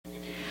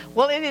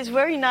Well, it is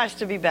very nice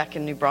to be back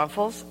in New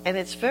Braunfels, and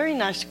it's very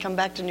nice to come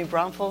back to New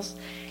Braunfels,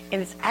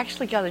 and it's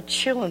actually got a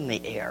chill in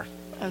the air.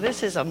 Now,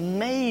 this is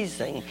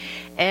amazing,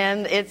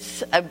 and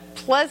it's a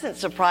pleasant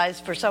surprise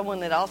for someone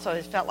that also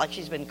has felt like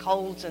she's been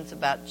cold since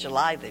about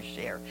July this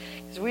year,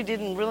 because we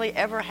didn't really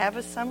ever have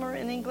a summer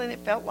in England. It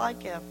felt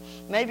like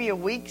maybe a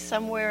week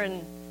somewhere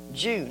in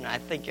June, I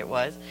think it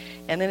was,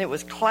 and then it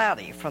was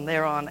cloudy from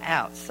there on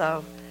out.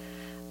 So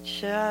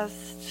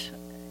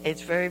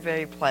it's very,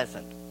 very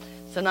pleasant.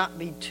 So not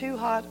be too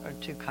hot or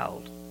too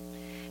cold.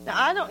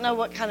 Now, I don't know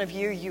what kind of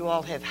year you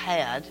all have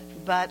had,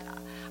 but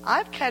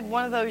I've had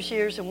one of those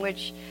years in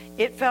which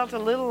it felt a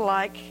little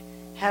like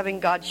having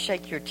God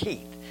shake your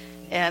teeth.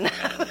 And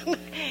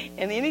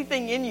and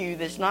anything in you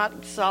that's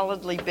not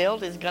solidly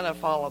built is going to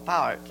fall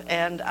apart.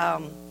 And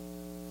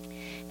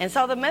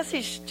so the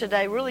message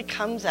today really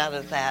comes out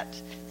of that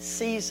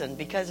season,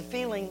 because of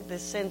feeling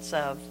this sense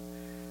of,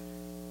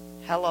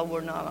 hello,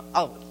 we're not,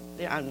 oh,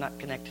 I'm not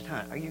connected,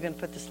 huh? Are you going to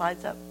put the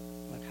slides up?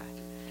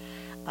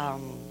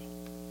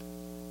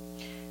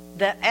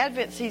 The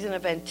Advent season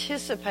of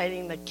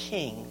anticipating the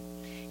King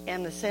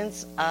and the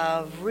sense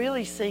of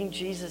really seeing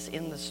Jesus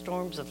in the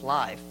storms of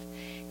life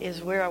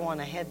is where I want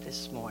to head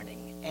this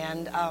morning.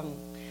 And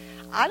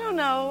I don't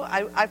know,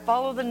 I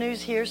follow the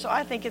news here, so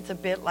I think it's a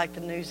bit like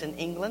the news in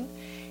England.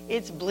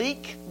 It's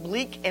bleak,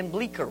 and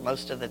bleaker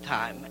most of the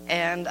time.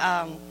 And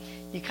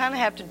you kind of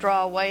have to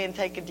draw away and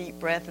take a deep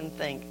breath and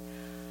think,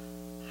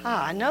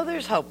 I know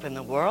there's hope in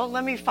the world.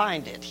 Let me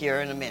find it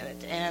here in a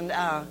minute,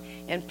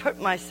 and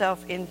put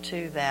myself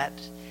into that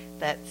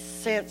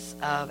sense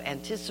of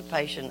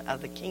anticipation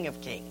of the King of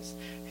Kings,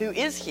 who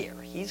is here.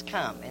 He's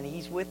come and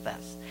he's with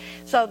us.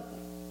 So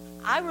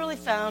I really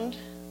found.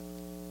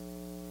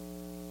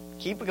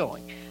 Keep it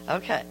going.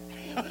 Okay.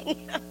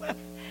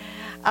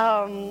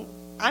 I'm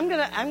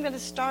gonna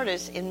start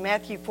us in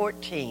Matthew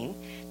 14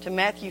 to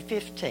Matthew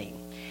 15.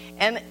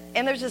 And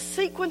there's a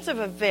sequence of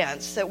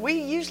events that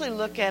we usually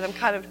look at them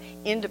kind of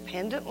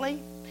independently.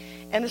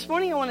 And this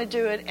morning I want to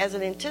do it as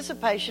an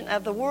anticipation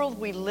of the world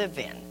we live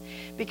in,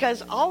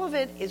 because all of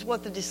it is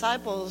what the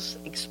disciples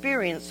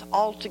experienced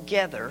all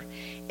together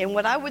in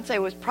what I would say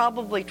was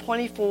probably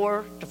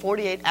 24 to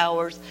 48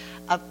 hours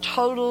of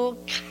total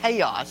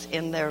chaos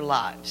in their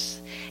lives.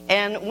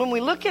 And when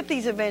we look at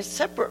these events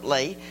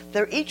separately,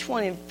 they're each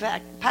one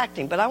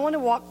impacting, but I want to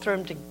walk through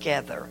them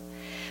together.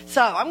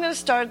 So I'm going to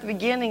start at the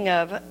beginning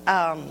of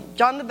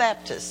John the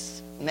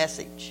Baptist's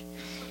message.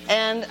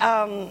 And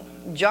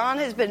John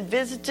has been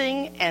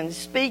visiting and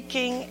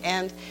speaking,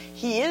 and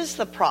he is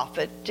the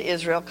prophet to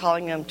Israel,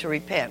 calling them to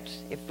repent,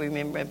 if we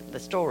remember the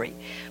story.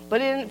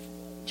 But in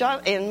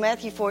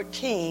Matthew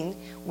 14,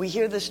 we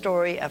hear the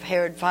story of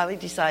Herod finally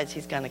decides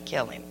he's going to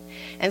kill him.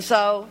 And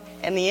so,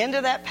 in the end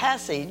of that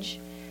passage,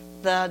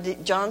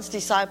 John's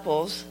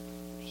disciples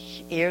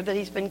hear that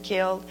he's been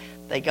killed.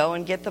 They go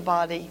and get the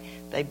body.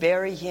 They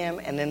bury him,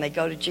 and then they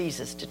go to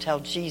Jesus to tell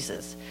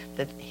Jesus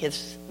that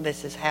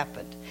this has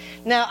happened.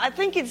 Now, I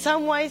think in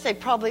some ways they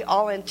probably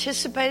all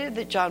anticipated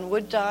that John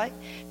would die,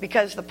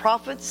 because the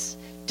prophets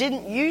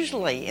didn't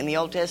usually in the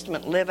Old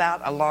Testament live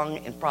out a long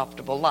and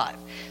profitable life.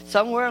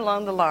 Somewhere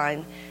along the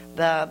line,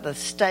 the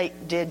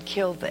state did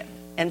kill them.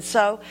 And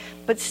so,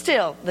 but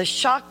still, the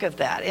shock of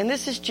that, and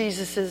this is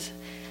Jesus'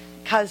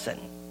 cousin.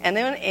 And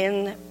then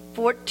in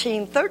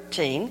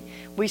 14:13,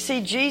 we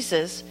see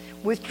Jesus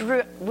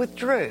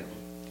withdrew.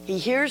 He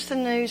hears the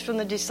news from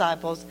the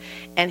disciples,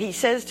 and he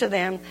says to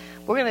them,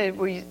 we're going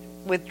to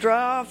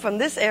withdraw from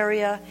this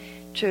area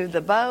to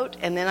the boat,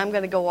 and then I'm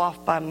going to go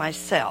off by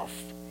myself.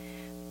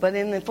 But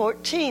in the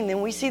 14,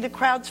 then we see the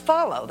crowds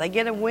follow. They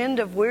get a wind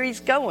of where he's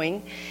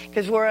going,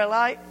 because we're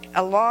like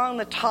along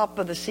the top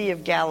of the Sea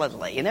of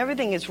Galilee. And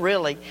everything is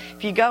really,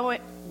 if you go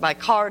by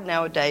car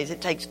nowadays, it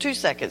takes 2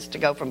 seconds to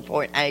go from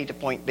point A to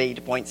point B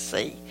to point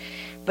C.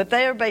 But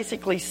they are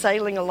basically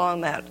sailing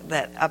along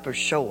that upper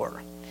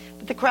shore.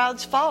 But the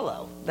crowds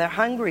follow. They're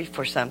hungry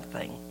for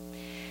something.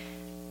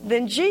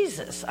 Then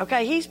Jesus,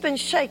 okay, he's been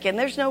shaken.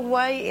 There's no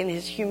way in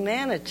his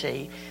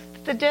humanity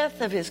that the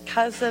death of his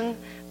cousin,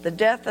 the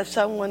death of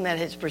someone that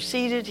has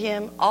preceded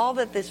him, all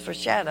that this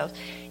foreshadows,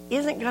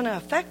 isn't going to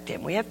affect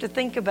him. We have to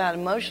think about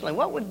emotionally,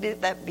 what would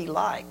that be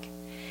like?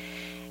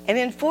 And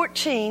in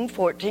 14,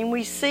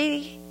 we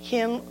see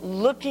him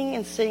looking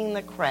and seeing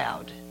the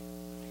crowd.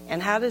 And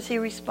how does he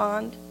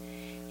respond?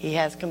 He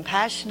has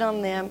compassion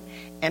on them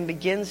and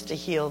begins to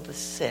heal the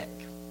sick.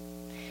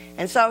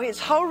 And so his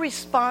whole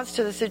response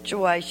to the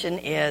situation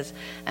is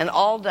an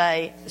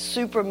all-day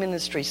super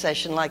ministry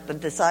session like the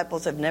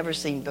disciples have never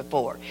seen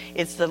before.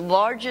 It's the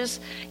largest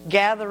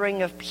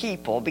gathering of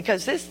people,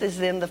 because this is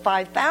in the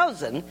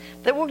 5,000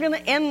 that we're going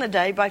to end the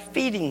day by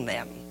feeding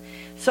them.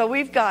 So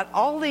we've got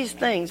all these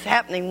things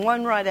happening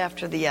one right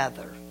after the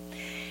other.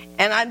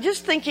 And I'm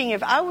just thinking,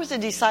 if I was a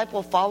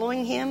disciple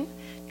following him,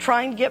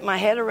 trying to get my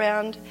head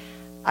around,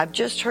 I've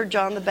just heard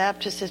John the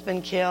Baptist has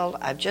been killed.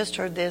 I've just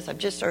heard this. I've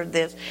just heard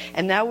this.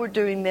 And now we're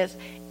doing this.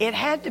 It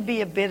had to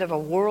be a bit of a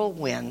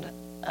whirlwind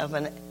of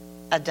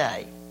a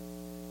day.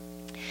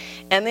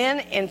 And then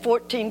in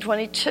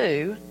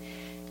 14:22,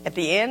 at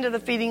the end of the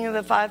feeding of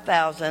the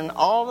 5,000,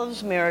 all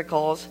those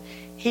miracles,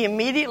 he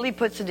immediately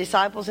puts the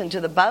disciples into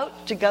the boat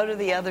to go to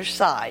the other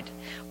side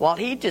while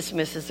he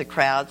dismisses the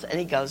crowds and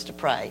he goes to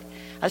pray.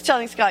 I was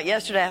telling Scott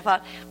yesterday, I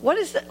thought, what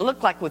does it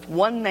look like with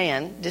one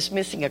man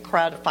dismissing a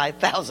crowd of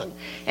 5,000?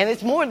 And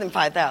it's more than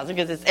 5,000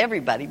 because it's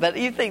everybody. But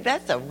you think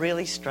that's a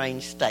really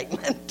strange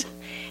statement.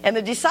 And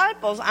the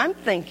disciples, I'm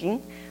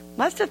thinking,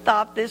 must have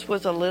thought this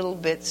was a little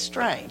bit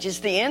strange. It's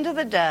the end of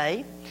the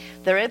day.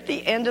 They're at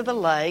the end of the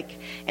lake.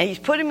 And he's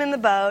put him in the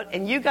boat.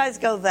 And you guys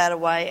go that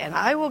way. And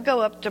I will go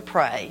up to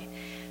pray.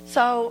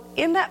 So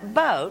in that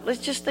boat, let's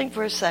just think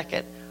for a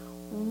second.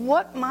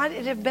 What might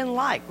it have been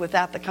like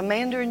without the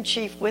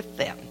commander-in-chief with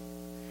them?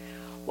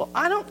 Well,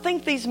 I don't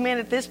think these men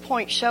at this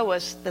point show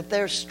us that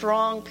they're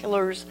strong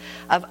pillars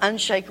of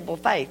unshakable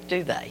faith,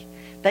 do they?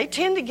 They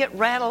tend to get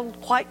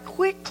rattled quite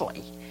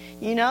quickly,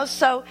 you know.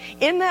 So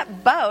in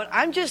that boat,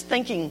 I'm just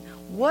thinking,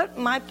 what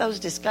might those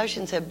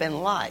discussions have been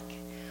like?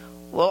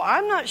 Well,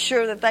 I'm not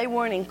sure that they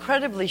weren't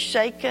incredibly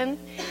shaken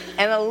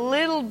and a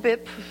little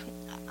bit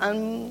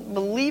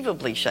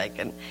unbelievably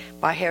shaken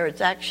by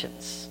Herod's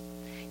actions.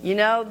 You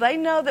know, they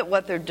know that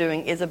what they're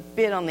doing is a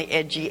bit on the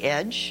edgy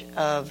edge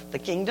of the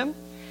kingdom,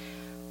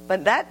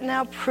 but that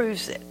now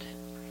proves it.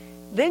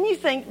 Then you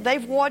think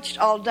they've watched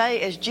all day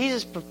as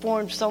Jesus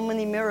performed so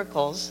many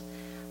miracles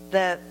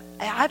that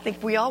I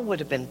think we all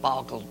would have been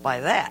boggled by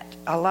that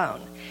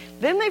alone.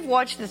 Then they've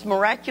watched this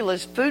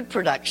miraculous food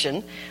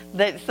production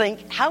that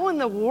think, how in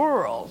the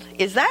world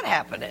is that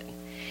happening?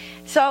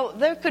 So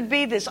there could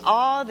be this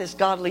awe, this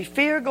godly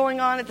fear going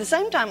on. At the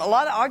same time, a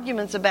lot of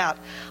arguments about,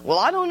 well,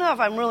 I don't know if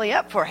I'm really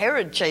up for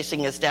Herod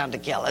chasing us down to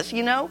kill us,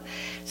 you know.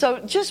 So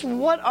just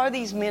what are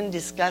these men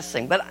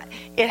discussing? But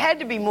it had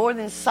to be more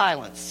than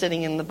silence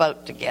sitting in the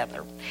boat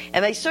together.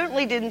 And they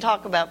certainly didn't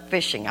talk about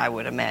fishing, I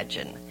would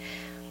imagine.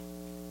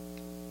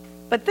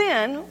 But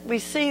then we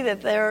see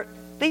that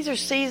these are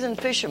seasoned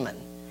fishermen.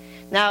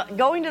 Now,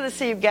 going to the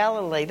Sea of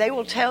Galilee, they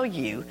will tell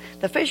you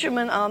the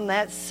fishermen on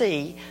that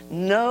sea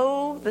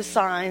know the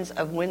signs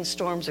of when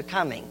storms are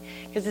coming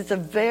because it's a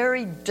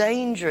very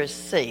dangerous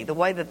sea. The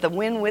way that the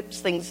wind whips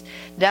things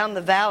down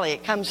the valley,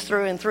 it comes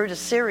through and through to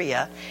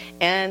Syria.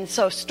 And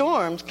so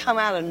storms come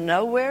out of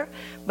nowhere,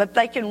 but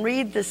they can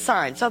read the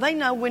signs. So they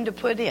know when to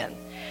put in.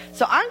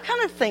 So I'm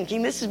kind of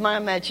thinking, this is my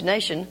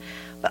imagination,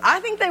 but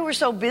I think they were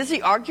so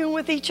busy arguing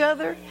with each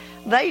other,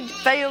 they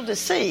failed to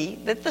see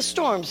that the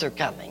storms are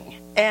coming.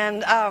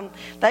 And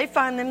they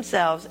find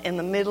themselves in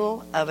the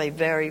middle of a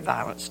very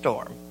violent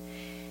storm.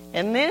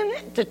 And then,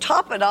 to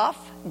top it off,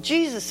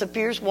 Jesus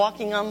appears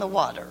walking on the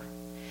water.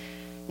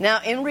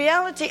 Now, in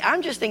reality,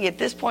 I'm just thinking at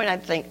this point,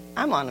 I'd think,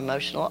 I'm on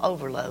emotional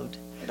overload.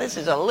 This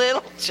is a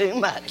little too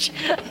much.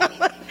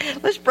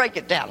 Let's break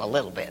it down a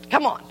little bit.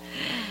 Come on.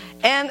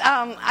 And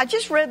I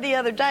just read the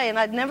other day, and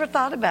I'd never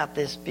thought about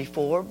this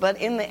before,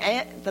 but in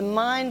the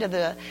mind of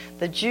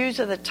the Jews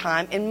of the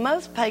time, in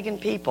most pagan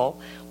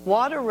people,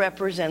 water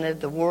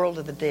represented the world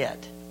of the dead.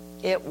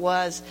 It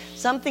was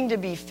something to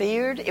be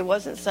feared. It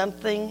wasn't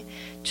something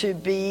to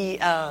be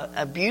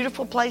a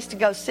beautiful place to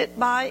go sit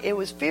by. It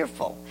was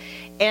fearful.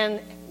 And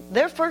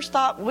their first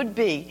thought would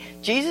be,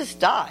 Jesus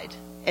died.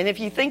 And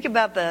if you think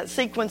about the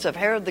sequence of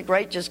Herod the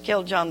Great just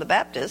killed John the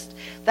Baptist,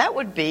 that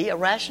would be a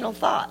rational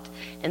thought.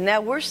 And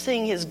now we're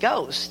seeing his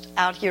ghost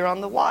out here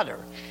on the water.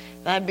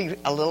 That'd be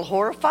a little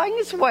horrifying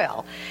as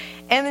well.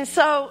 And then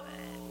so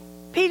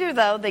Peter,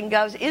 though, then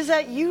goes, is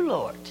that you,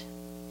 Lord?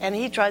 And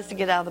he tries to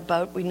get out of the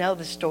boat. We know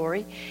the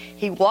story.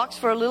 He walks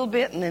for a little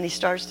bit, and then he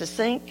starts to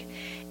sink.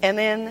 And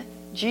then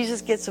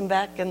Jesus gets him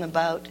back in the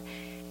boat.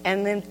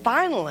 And then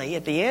finally,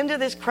 at the end of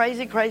this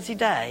crazy, crazy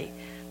day,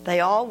 they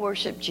all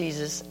worship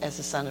Jesus as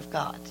the Son of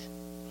God.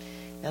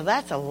 Now,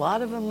 that's a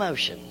lot of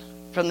emotion.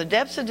 From the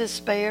depths of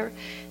despair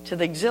to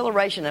the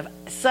exhilaration of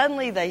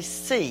suddenly they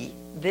see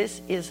this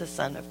is the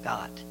Son of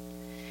God.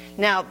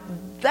 Now,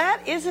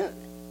 that isn't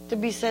to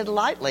be said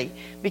lightly,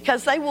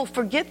 because they will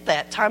forget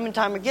that time and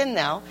time again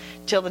now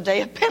till the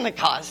day of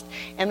Pentecost.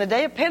 And the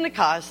day of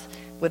Pentecost,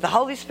 with the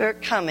Holy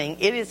Spirit coming,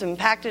 it is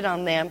impacted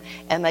on them,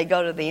 and they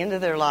go to the end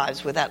of their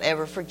lives without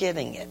ever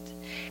forgetting it,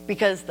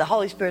 because the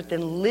Holy Spirit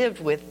then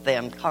lived with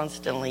them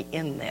constantly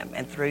in them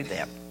and through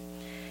them.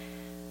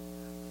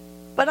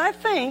 But I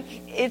think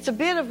it's a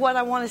bit of what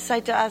I want to say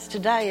to us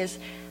today is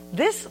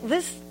this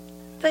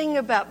thing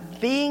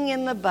about being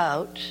in the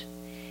boat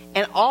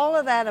and all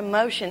of that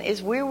emotion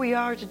is where we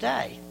are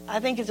today.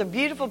 I think it's a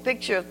beautiful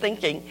picture of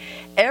thinking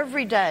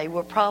every day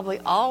we're probably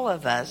all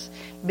of us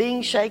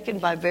being shaken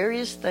by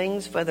various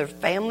things, whether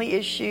family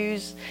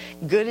issues,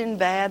 good and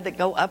bad, that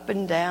go up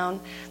and down,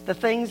 the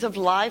things of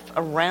life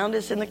around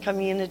us in the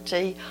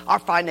community, our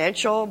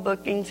financial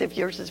bookings, if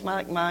yours is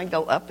like mine,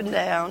 go up and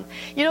down.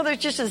 You know, there's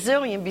just a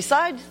zillion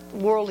besides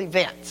world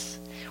events,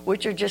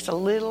 which are just a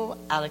little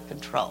out of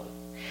control.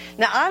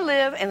 Now, I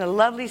live in a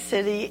lovely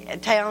city, a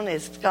town,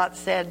 as Scott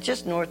said,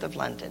 just north of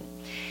London.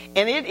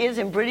 And it is,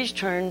 in British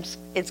terms,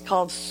 it's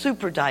called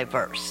super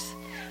diverse.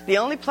 The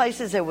only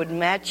places that would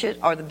match it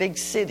are the big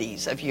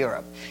cities of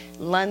Europe.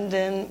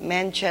 London,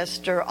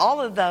 Manchester, all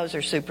of those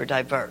are super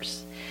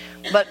diverse.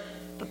 But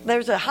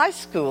there's a high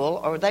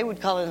school, or they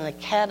would call it an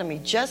academy,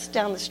 just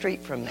down the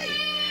street from me.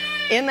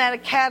 In that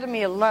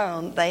academy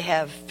alone, they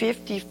have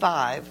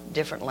 55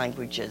 different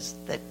languages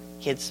that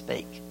kids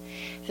speak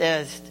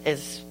as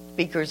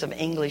speakers of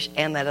English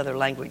and that other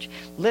language.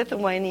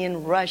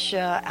 Lithuanian,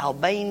 Russia,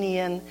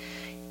 Albanian,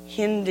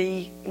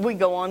 Hindi. We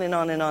go on and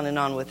on and on and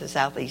on with the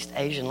Southeast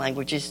Asian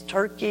languages.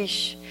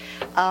 Turkish.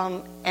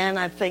 And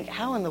I think,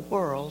 how in the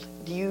world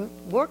do you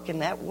work in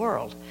that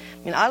world?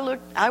 I mean,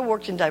 I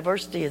worked in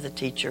diversity as a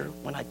teacher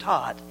when I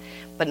taught,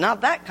 but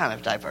not that kind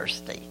of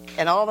diversity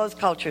and all those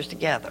cultures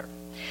together.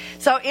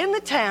 So in the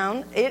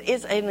town, it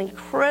is an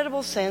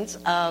incredible sense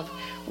of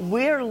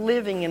we're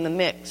living in the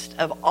midst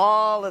of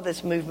all of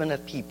this movement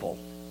of people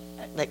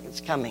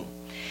that's coming.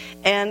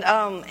 And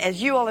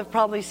as you all have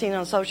probably seen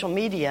on social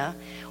media,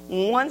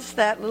 once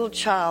that little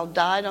child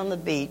died on the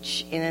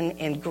beach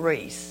in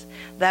Greece,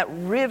 that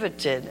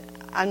riveted,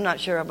 I'm not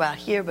sure about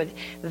here, but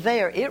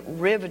there, it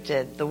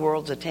riveted the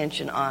world's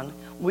attention on,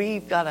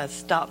 we've got to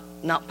stop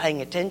not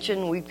paying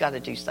attention, we've got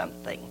to do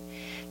something.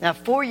 Now,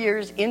 4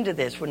 years into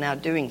this, we're now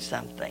doing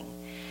something.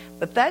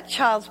 But that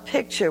child's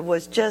picture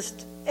was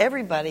just,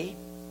 everybody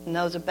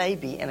knows a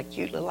baby in a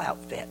cute little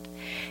outfit.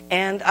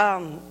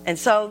 And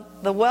so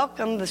the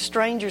welcome, the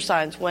stranger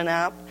signs went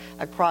up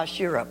across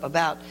Europe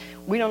about,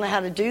 we don't know how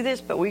to do this,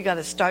 but we got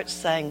to start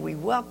saying, we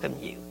welcome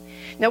you.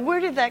 Now,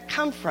 where did that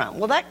come from?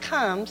 Well, that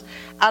comes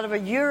out of a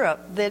Europe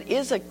that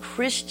is a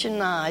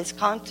Christianized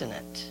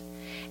continent.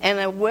 And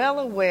are well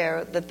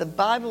aware that the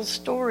Bible's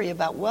story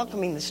about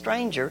welcoming the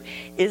stranger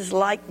is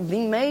like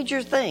the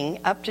major thing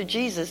up to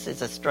Jesus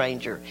is a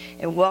stranger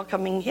and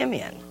welcoming him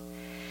in.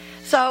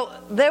 So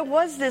there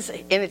was this,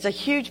 and it's a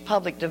huge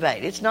public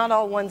debate. It's not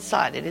all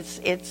one-sided.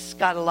 It's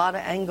got a lot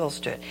of angles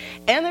to it.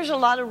 And there's a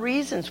lot of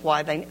reasons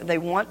why they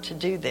want to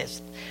do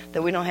this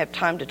that we don't have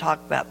time to talk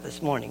about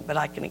this morning, but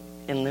I can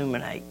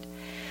illuminate.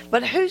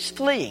 But who's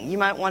fleeing? You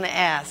might want to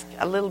ask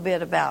a little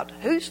bit about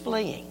who's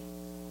fleeing.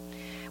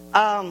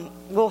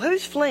 Well,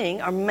 who's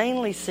fleeing are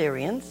mainly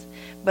Syrians,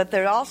 but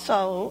there are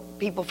also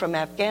people from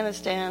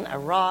Afghanistan,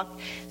 Iraq.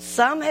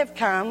 Some have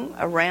come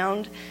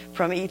around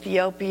from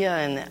Ethiopia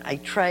and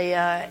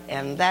Eritrea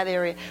and that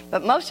area,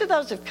 but most of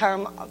those have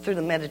come through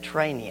the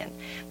Mediterranean.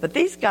 But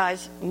these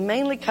guys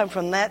mainly come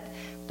from that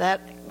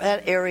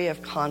area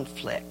of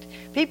conflict.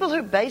 People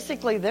who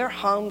basically their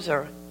homes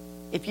are,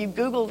 if you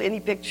Googled any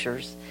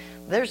pictures,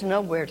 there's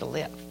nowhere to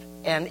live.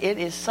 And it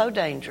is so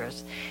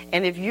dangerous.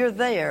 And if you're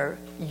there,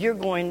 you're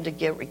going to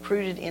get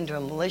recruited into a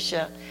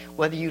militia,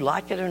 whether you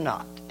like it or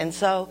not. And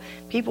so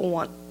people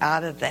want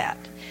out of that.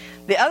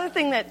 The other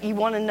thing that you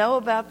want to know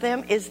about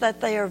them is that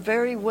they are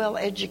very well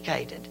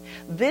educated.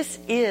 This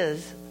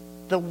is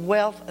the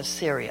wealth of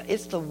Syria.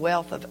 It's the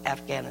wealth of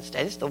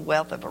Afghanistan. It's the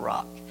wealth of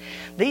Iraq.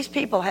 These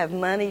people have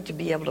money to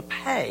be able to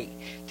pay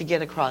to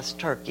get across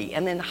Turkey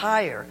and then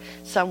hire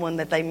someone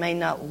that they may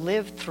not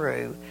live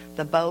through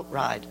the boat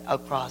ride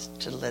across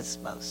to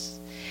Lesbos.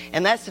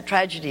 And that's the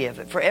tragedy of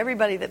it. For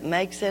everybody that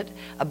makes it,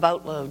 a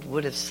boatload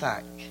would have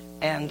sunk.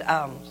 And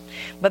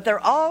but they're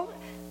all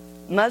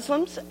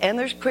Muslims, and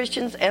there's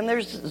Christians, and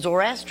there's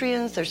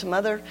Zoroastrians. There's some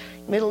other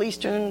Middle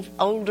Eastern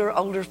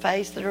older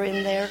faiths that are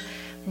in there.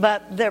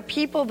 But they're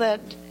people that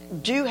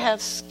do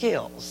have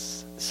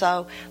skills.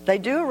 So they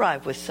do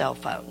arrive with cell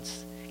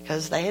phones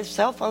because they have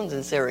cell phones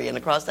in Syria and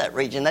across that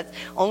region. That's the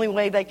only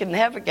way they can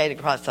navigate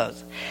across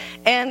those.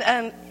 And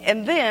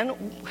then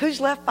who's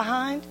left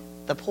behind?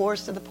 The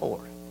poorest of the poor.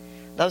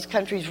 Those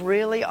countries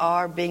really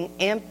are being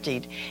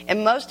emptied.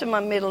 And most of my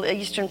Middle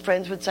Eastern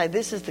friends would say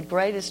this is the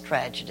greatest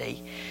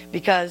tragedy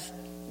because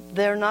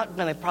they're not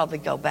going to probably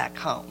go back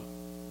home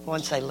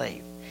once they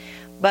leave.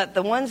 But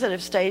the ones that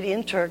have stayed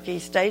in Turkey,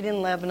 stayed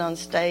in Lebanon,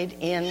 stayed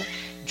in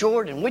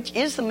Jordan, which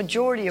is the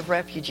majority of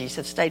refugees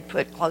have stayed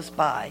put close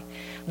by.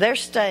 They're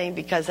staying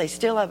because they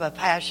still have a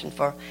passion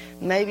for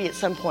maybe at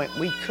some point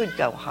we could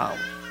go home.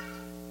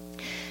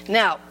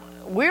 Now,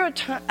 we're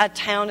a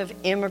town of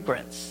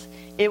immigrants.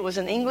 It was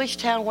an English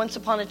town once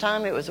upon a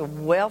time. It was a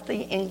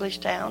wealthy English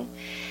town.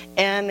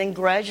 And then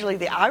gradually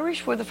the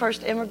Irish were the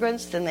first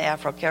immigrants, then the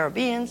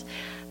Afro-Caribbeans,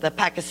 the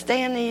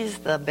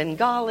Pakistanis, the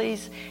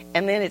Bengalis,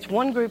 and then it's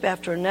one group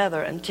after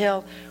another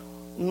until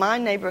my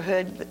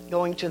neighborhood,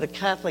 going to the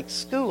Catholic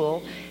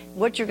school,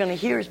 what you're going to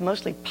hear is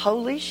mostly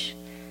Polish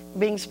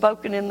being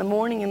spoken in the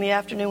morning and the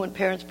afternoon when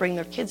parents bring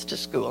their kids to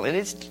school. And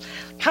it's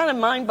kind of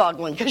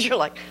mind-boggling because you're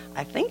like,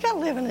 I think I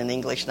live in an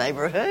English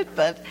neighborhood,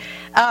 but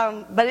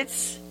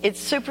it's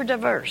super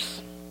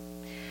diverse.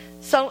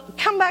 So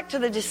come back to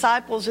the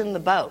disciples in the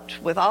boat.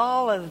 With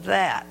all of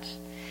that,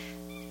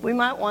 we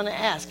might want to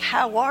ask,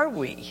 how are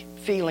we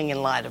feeling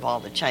in light of all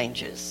the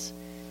changes?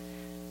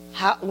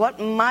 What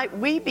might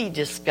we be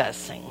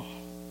discussing?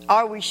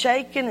 Are we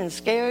shaken and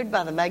scared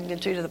by the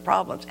magnitude of the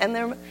problems?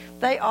 And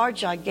they are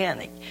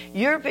gigantic.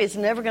 Europe is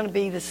never going to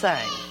be the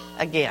same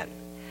again.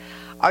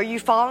 Are we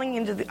falling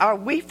into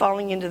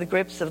the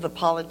grips of the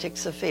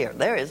politics of fear?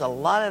 There is a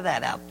lot of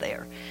that out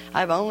there.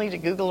 I have only to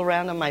Google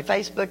around on my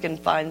Facebook and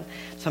find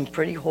some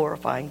pretty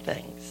horrifying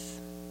things.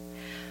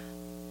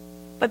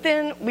 But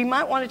then we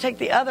might want to take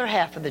the other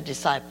half of the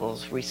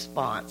disciples'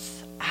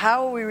 response.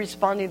 How are we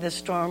responding to the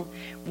storm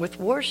with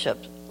worship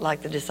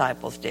like the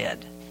disciples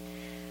did?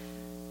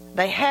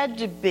 They had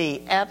to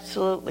be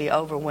absolutely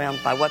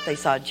overwhelmed by what they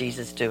saw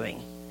Jesus doing.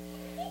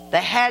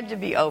 They had to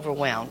be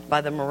overwhelmed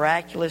by the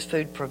miraculous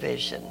food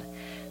provision.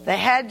 They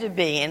had to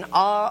be in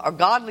awe or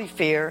godly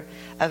fear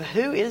of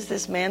who is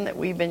this man that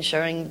we've been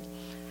sharing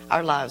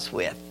our lives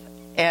with,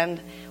 and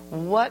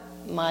what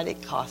might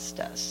it cost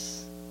us?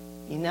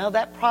 You know,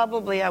 that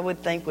probably I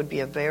would think would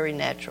be a very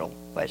natural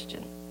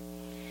question.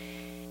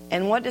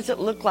 And what does it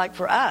look like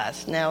for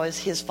us now as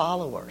his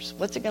followers?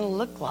 What's it going to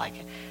look like?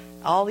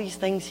 All these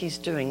things he's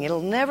doing.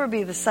 It'll never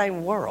be the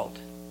same world.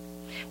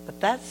 But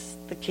that's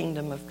the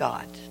kingdom of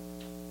God.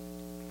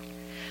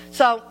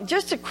 So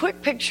just a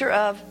quick picture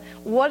of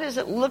what does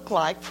it look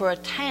like for a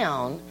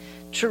town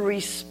to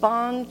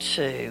respond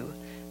to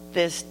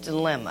this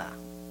dilemma.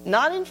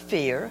 Not in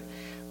fear,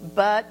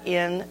 but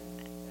in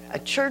a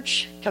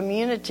church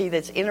community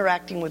that's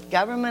interacting with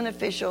government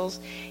officials,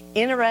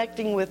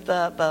 interacting with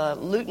the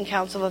Luton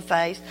Council of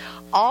Faith,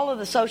 all of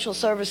the social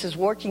services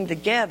working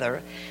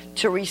together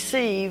to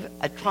receive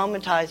a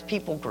traumatized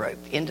people group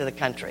into the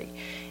country.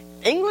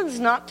 England's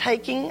not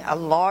taking a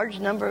large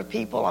number of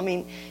people. I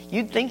mean,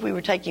 you'd think we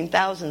were taking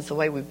thousands the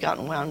way we've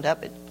gotten wound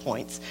up at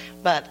points.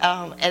 But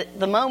at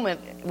the moment,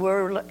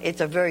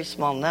 it's a very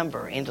small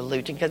number into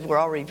Luton because we're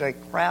already very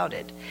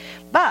crowded.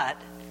 But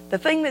the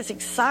thing that's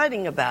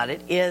exciting about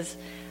it is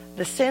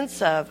the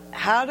sense of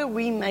how do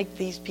we make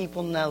these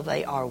people know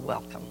they are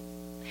welcome?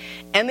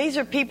 And these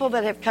are people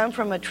that have come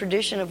from a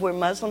tradition of where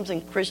Muslims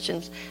and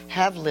Christians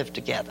have lived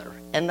together.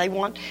 And they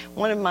want,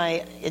 one of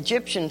my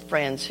Egyptian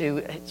friends,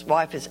 his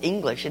wife is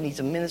English, and he's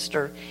a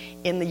minister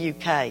in the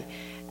UK.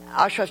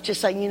 Ashraf's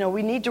just saying, you know,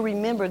 we need to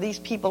remember these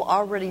people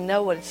already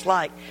know what it's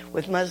like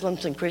with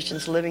Muslims and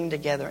Christians living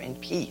together in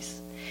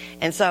peace.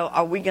 And so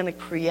are we going to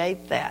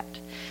create that?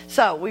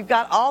 So we've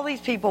got all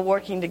these people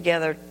working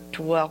together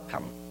to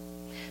welcome.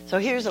 So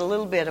here's a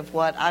little bit of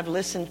what I've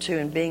listened to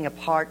and being a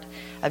part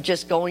of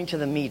just going to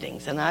the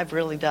meetings. And I've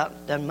really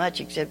done much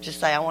except just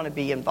say I want to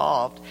be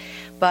involved.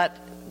 But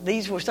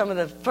these were some of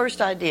the first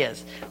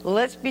ideas.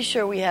 Let's be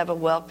sure we have a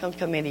welcome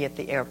committee at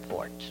the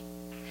airport.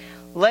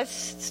 Let's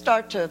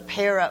start to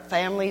pair up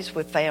families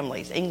with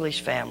families, English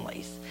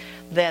families,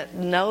 that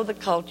know the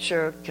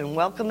culture, can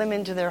welcome them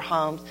into their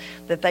homes,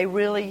 that they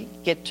really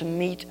get to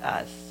meet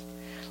us.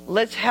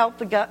 Let's help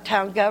the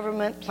town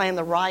government plan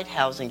the right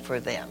housing for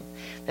them.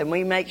 That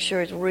we make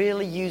sure it's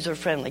really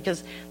user-friendly,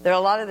 because a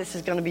lot of this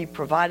is going to be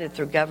provided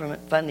through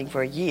government funding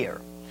for a year.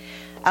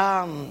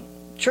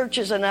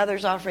 Churches and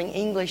others offering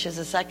English as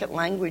a second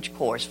language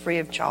course free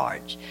of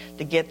charge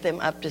to get them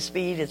up to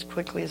speed as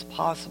quickly as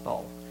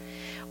possible.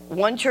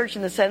 One church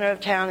in the center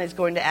of town is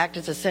going to act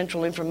as a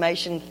central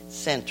information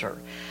center.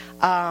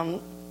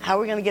 How are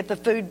we going to get the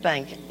food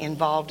bank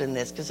involved in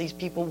this? Because these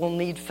people will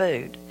need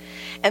food.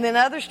 And then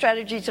other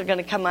strategies are going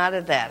to come out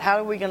of that. How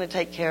are we going to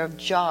take care of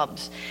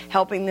jobs,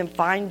 helping them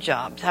find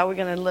jobs? How are we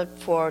going to look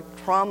for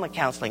trauma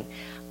counseling?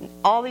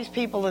 All these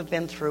people have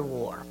been through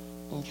war,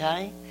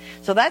 okay?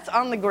 So that's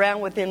on the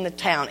ground within the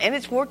town. And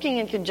it's working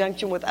in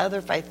conjunction with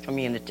other faith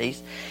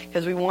communities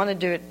because we want to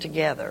do it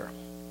together.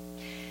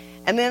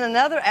 And then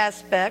another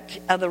aspect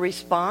of the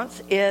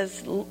response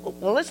is,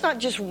 well, let's not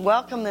just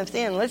welcome them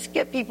in. Let's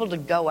get people to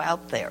go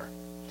out there.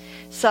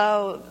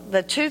 So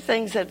the two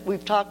things that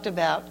we've talked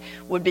about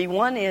would be,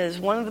 one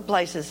of the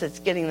places that's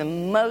getting the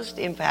most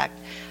impact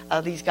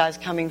of these guys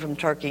coming from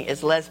Turkey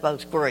is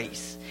Lesbos,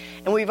 Greece.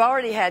 And we've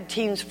already had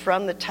teams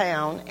from the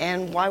town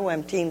and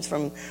YWAM teams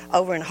from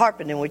over in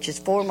Harpenden, which is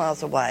 4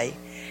 miles away,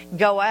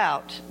 go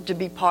out to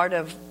be part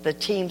of the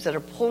teams that are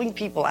pulling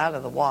people out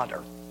of the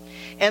water.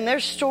 And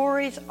their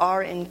stories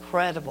are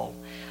incredible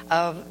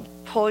of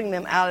pulling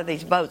them out of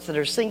these boats that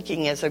are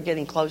sinking as they're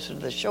getting closer to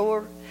the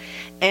shore.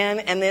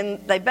 And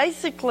then they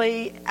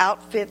basically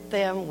outfit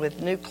them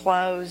with new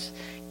clothes,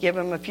 give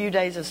them a few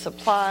days of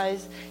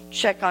supplies,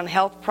 check on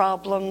health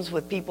problems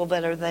with people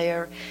that are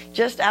there,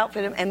 just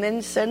outfit them, and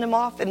then send them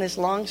off in this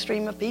long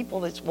stream of people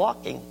that's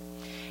walking.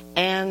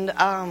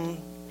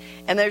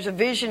 And there's a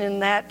vision in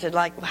that to,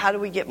 like, how do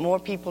we get more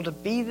people to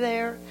be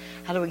there?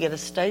 How do we get a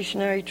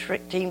stationary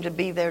team to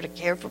be there to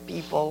care for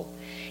people?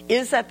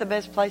 Is that the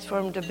best place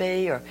for them to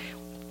be? Or,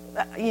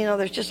 you know,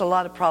 there's just a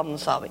lot of problem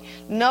solving.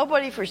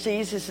 Nobody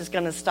foresees this is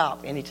going to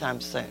stop anytime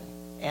soon.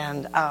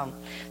 And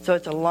so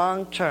it's a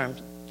long-term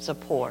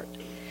support.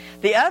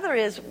 The other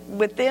is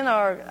within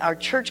our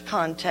church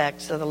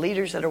context of the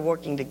leaders that are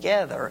working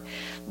together,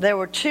 there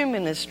were 2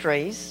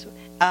 ministries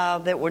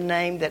that were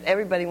named that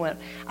everybody went,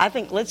 I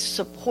think let's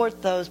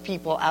support those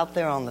people out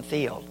there on the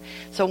field.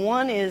 So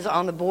one is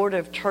on the border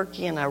of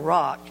Turkey and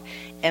Iraq,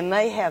 and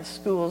they have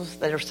schools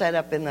that are set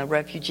up in the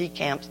refugee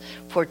camps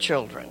for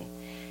children.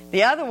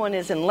 The other one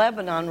is in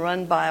Lebanon,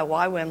 run by a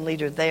YWAM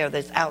leader there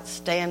that's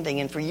outstanding.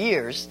 And for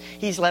years,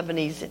 he's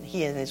Lebanese, and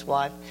he and his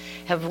wife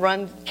have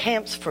run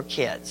camps for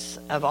kids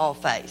of all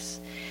faiths.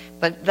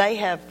 But they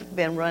have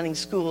been running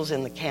schools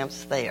in the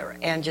camps there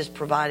and just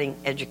providing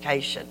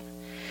education.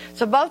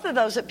 So both of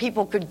those that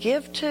people could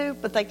give to,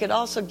 but they could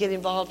also get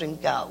involved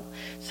and go,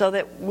 so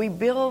that we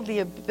build the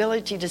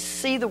ability to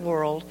see the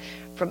world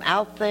from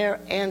out there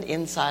and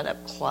inside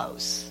up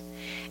close.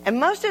 And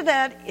most of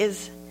that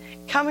is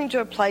coming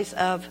to a place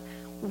of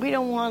we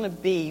don't want to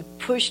be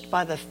pushed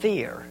by the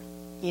fear,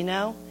 you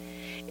know.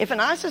 If an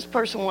ISIS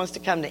person wants to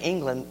come to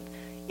England,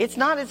 it's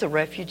not as a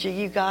refugee,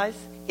 you guys.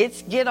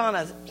 It's get on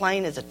a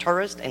plane as a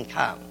tourist and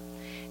come.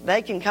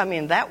 They can come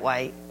in that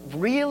way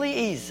really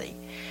easy.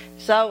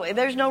 So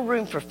there's no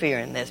room for fear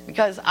in this,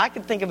 because I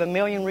could think of a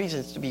million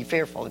reasons to be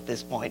fearful at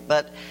this point,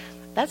 but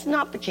that's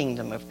not the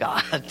kingdom of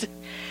God.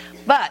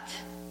 But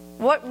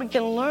what we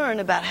can learn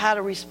about how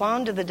to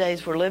respond to the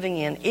days we're living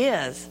in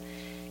is,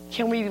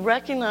 can we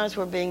recognize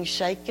we're being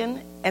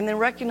shaken, and then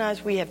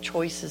recognize we have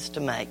choices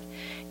to make,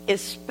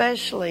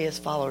 especially as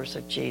followers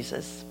of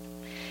Jesus.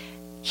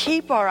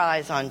 Keep our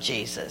eyes on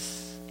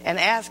Jesus and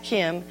ask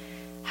him,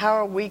 how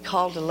are we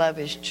called to love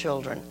his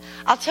children?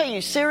 I'll tell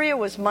you, Syria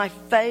was my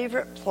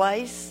favorite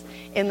place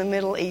in the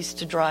Middle East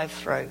to drive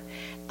through.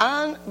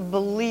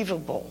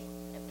 Unbelievable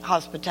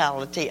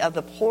hospitality of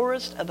the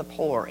poorest of the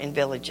poor in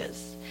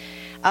villages.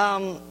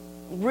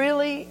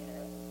 Really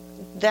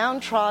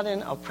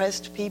downtrodden,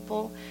 oppressed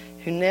people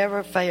who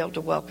never failed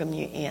to welcome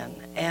you in.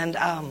 And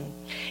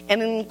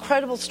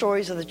incredible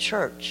stories of the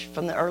church,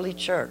 from the early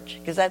church,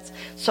 because that's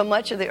so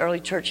much of the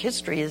early church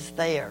history is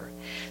there.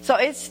 So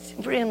it's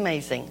really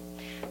amazing.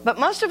 But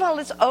most of all,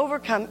 let's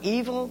overcome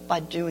evil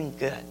by doing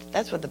good.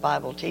 That's what the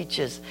Bible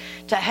teaches,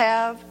 to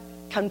have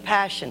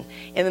compassion.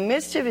 In the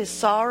midst of his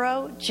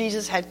sorrow,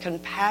 Jesus had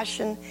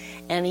compassion,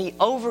 and he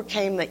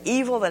overcame the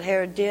evil that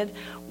Herod did.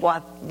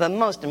 What the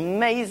most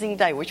amazing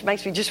day, which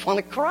makes me just want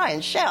to cry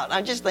and shout.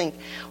 I just think,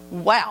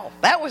 wow,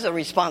 that was a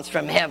response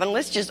from heaven.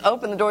 Let's just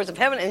open the doors of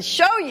heaven and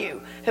show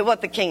you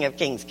what the King of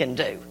Kings can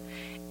do.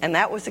 And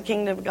that was the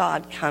kingdom of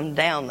God come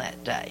down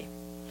that day.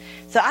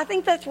 So I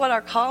think that's what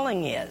our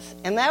calling is.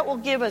 And that will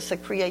give us a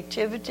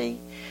creativity,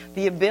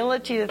 the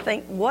ability to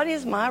think, what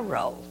is my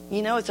role?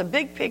 You know, it's a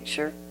big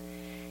picture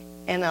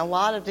and a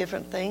lot of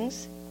different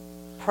things.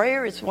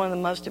 Prayer is one of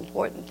the most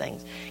important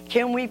things.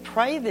 Can we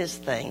pray this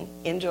thing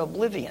into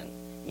oblivion,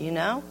 you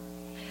know?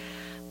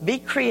 Be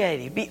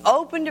creative. Be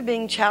open to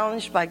being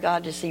challenged by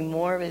God to see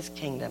more of his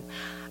kingdom.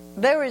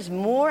 There is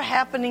more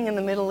happening in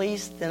the Middle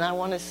East than I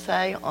want to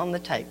say on the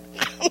tape.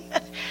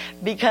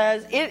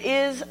 Because it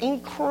is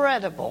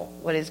incredible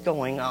what is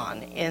going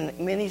on in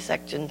many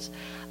sections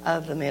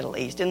of the Middle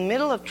East. In the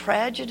middle of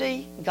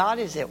tragedy, God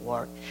is at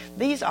work.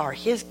 These are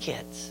his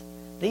kids.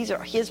 These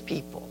are his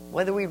people.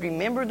 Whether we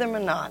remember them or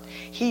not,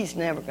 he's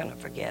never going to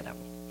forget them.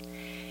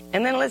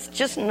 And then let's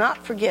just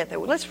not forget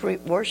that. Let's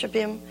worship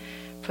him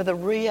for the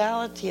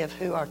reality of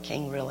who our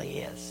King really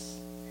is.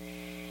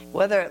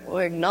 Whether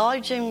we're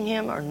acknowledging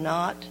him or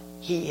not,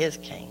 he is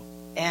King.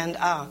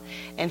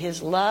 And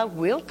his love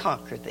will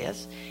conquer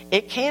this.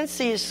 It can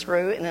see us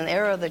through in an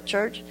era of the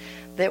church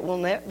that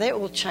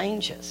will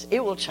change us.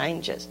 It will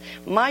change us.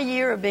 My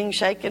year of being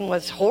shaken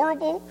was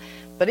horrible,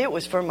 but it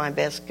was for my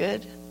best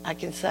good. I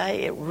can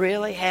say it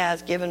really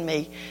has given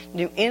me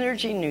new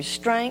energy, new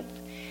strength,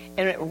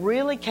 and it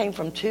really came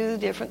from two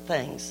different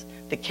things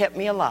that kept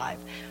me alive.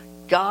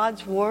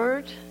 God's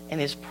word and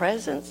his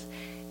presence,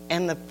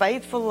 and the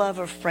faithful love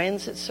of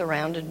friends that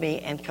surrounded me,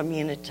 and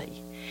community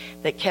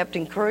that kept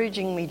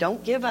encouraging me,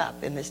 don't give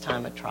up in this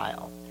time of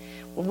trial.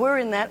 Well, we're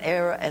in that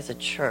era as a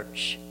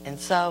church. And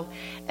so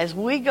as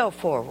we go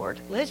forward,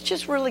 let's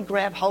just really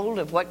grab hold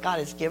of what God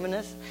has given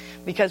us,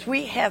 because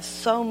we have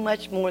so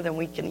much more than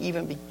we can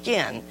even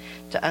begin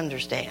to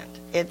understand.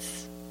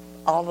 It's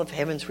all of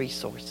heaven's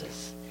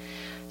resources.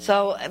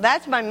 So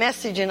that's my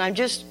message, and I'm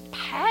just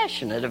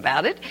passionate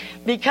about it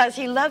because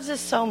he loves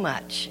us so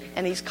much,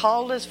 and he's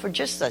called us for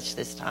just such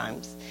this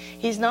times.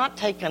 He's not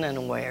taken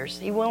unawares.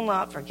 He will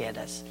not forget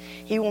us.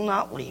 He will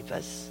not leave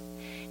us.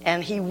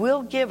 And he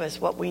will give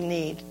us what we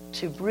need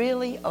to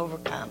really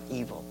overcome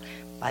evil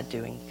by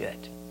doing good.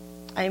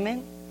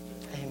 Amen.